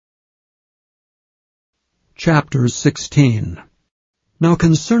Chapter 16. Now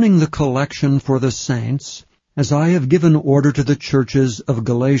concerning the collection for the saints, as I have given order to the churches of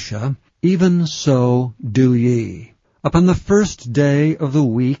Galatia, even so do ye. Upon the first day of the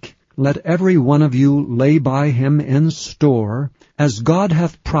week let every one of you lay by him in store, as God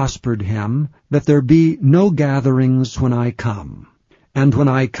hath prospered him, that there be no gatherings when I come. And when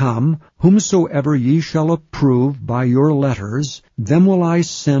I come, whomsoever ye shall approve by your letters, them will I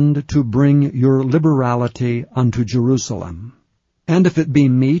send to bring your liberality unto Jerusalem. And if it be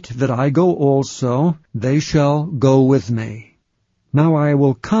meet that I go also, they shall go with me. Now I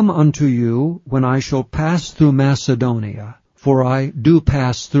will come unto you when I shall pass through Macedonia. For I do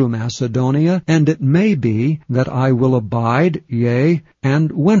pass through Macedonia, and it may be that I will abide, yea,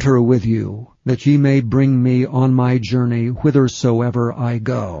 and winter with you, that ye may bring me on my journey whithersoever I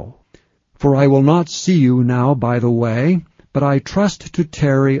go. For I will not see you now by the way, but I trust to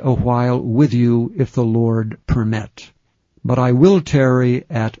tarry a while with you if the Lord permit. But I will tarry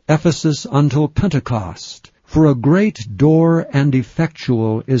at Ephesus until Pentecost. For a great door and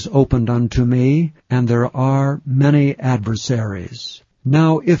effectual is opened unto me, and there are many adversaries.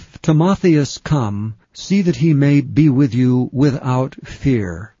 Now if Timotheus come, see that he may be with you without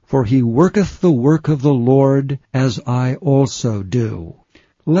fear, for he worketh the work of the Lord, as I also do.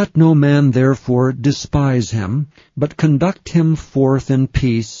 Let no man therefore despise him, but conduct him forth in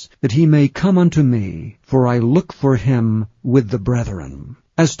peace, that he may come unto me, for I look for him with the brethren.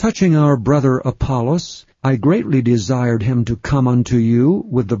 As touching our brother Apollos, I greatly desired him to come unto you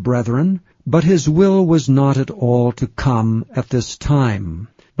with the brethren, but his will was not at all to come at this time.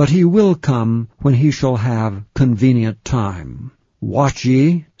 But he will come when he shall have convenient time. Watch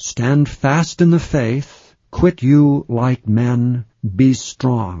ye, stand fast in the faith, quit you like men, be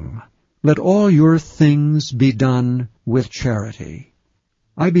strong. Let all your things be done with charity.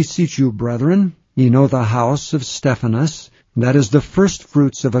 I beseech you, brethren, ye know the house of Stephanas, that is the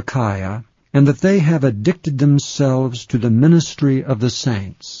firstfruits of Achaia, and that they have addicted themselves to the ministry of the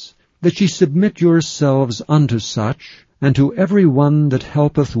saints, that ye submit yourselves unto such, and to every one that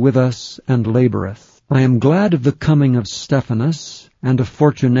helpeth with us and laboureth. I am glad of the coming of Stephanas, and of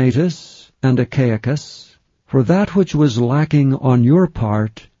Fortunatus, and Achaicus, for that which was lacking on your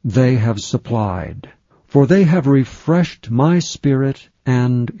part they have supplied. For they have refreshed my spirit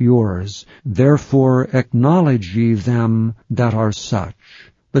and yours. Therefore acknowledge ye them that are such.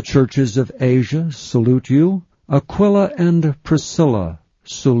 The churches of Asia salute you. Aquila and Priscilla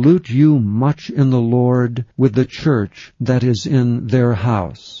salute you much in the Lord with the church that is in their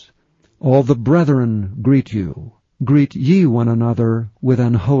house. All the brethren greet you. Greet ye one another with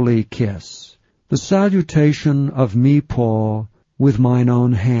an holy kiss. The salutation of me, Paul, with mine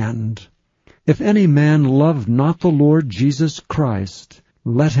own hand. If any man love not the Lord Jesus Christ,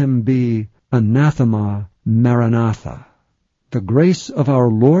 let him be anathema maranatha. The grace of our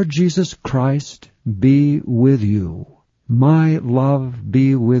Lord Jesus Christ be with you. My love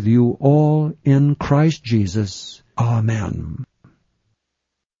be with you all in Christ Jesus. Amen.